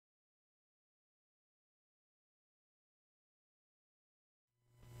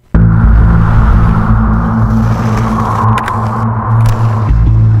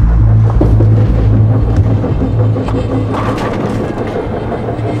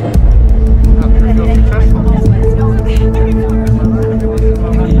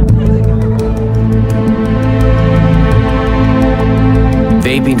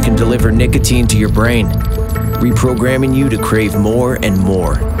nicotine to your brain, reprogramming you to crave more and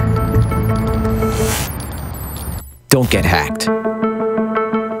more. Don't get hacked.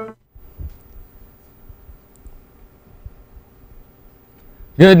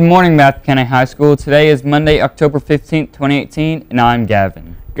 Good morning, Bath County High School. Today is Monday, October 15th, 2018, and I'm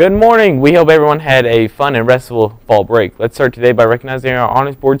Gavin. Good morning. We hope everyone had a fun and restful fall break. Let's start today by recognizing our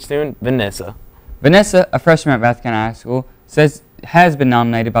Honors Board student, Vanessa. Vanessa, a freshman at Bath County High School, has been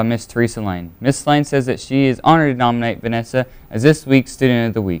nominated by Miss Teresa Lane. Miss Lane says that she is honored to nominate Vanessa as this week's Student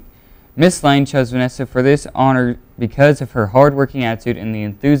of the Week. Miss Lane chose Vanessa for this honor because of her hard-working attitude and the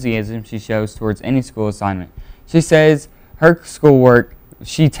enthusiasm she shows towards any school assignment. She says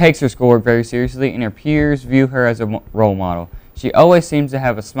she takes her schoolwork very seriously, and her peers view her as a role model. She always seems to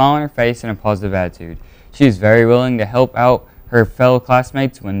have a smile on her face and a positive attitude. She is very willing to help out her fellow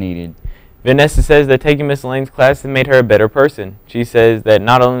classmates when needed. Vanessa says that taking Miss Lane's class has made her a better person. She says that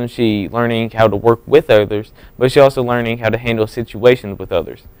not only is she learning how to work with others, but she's also learning how to handle situations with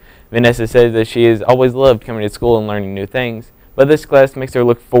others. Vanessa says that she has always loved coming to school and learning new things, but this class makes her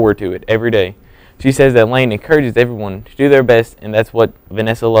look forward to it every day. She says that Lane encourages everyone to do their best, and that's what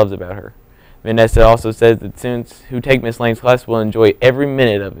Vanessa loves about her. Vanessa also says that students who take Miss Lane's class will enjoy every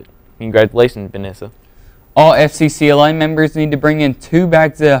minute of it. Congratulations, Vanessa. All FCCLA members need to bring in 2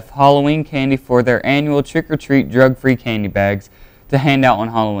 bags of Halloween candy for their annual trick-or-treat drug-free candy bags to hand out on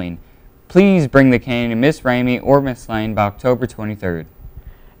Halloween. Please bring the candy to Miss Ramey or Miss Lane by October 23rd.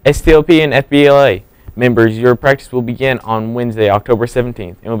 STLP and FBLA members, your practice will begin on Wednesday, October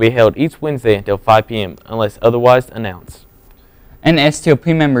 17th, and will be held each Wednesday until 5 p.m. unless otherwise announced. And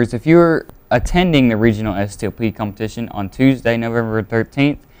STLP members, if you're attending the regional STLP competition on Tuesday, November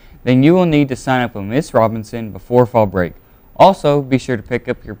 13th, then you will need to sign up with Miss Robinson before fall break. Also, be sure to pick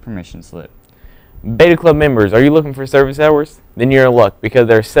up your permission slip. Beta Club members, are you looking for service hours? Then you're in luck because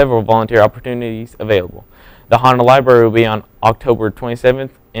there are several volunteer opportunities available. The Honda Library will be on October 27th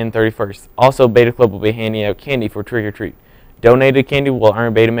and 31st. Also, Beta Club will be handing out candy for trick-or-treat. Donated candy will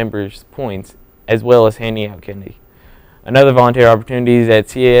earn Beta members points as well as handing out candy. Another volunteer opportunity is at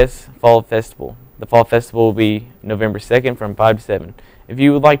CAS Fall Festival. The Fall Festival will be November 2nd from 5 to 7. If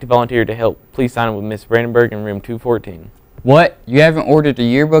you would like to volunteer to help, please sign up with Miss Brandenburg in room 214. What? You haven't ordered a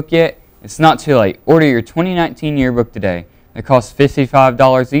yearbook yet? It's not too late. Order your 2019 yearbook today. They cost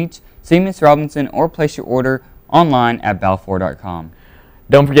 $55 each. See Miss Robinson or place your order online at balfour.com.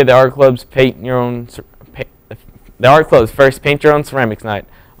 Don't forget the Art Club's first Paint Your Own Ceramics night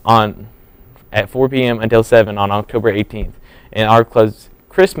at 4 p.m. until 7 on October 18th, and Art Club's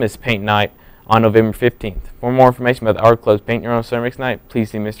Christmas Paint Night on November 15th. For more information about the Art Club's Paint Your Own Ceramics night,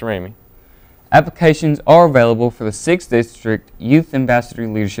 please see Mr. Ramey. Applications are available for the 6th District Youth Ambassador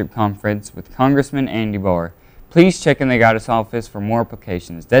Leadership Conference with Congressman Andy Barr. Please check in the guidance office for more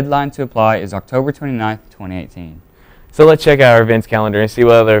applications. Deadline to apply is October 29th, 2018. So let's check out our events calendar and see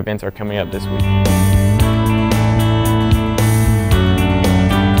what other events are coming up this week.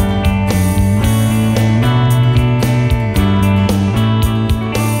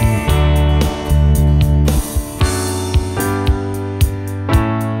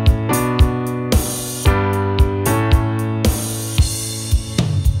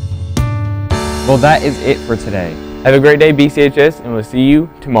 Well, that is it for today. Have a great day, BCHS, and we'll see you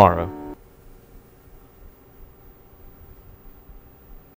tomorrow.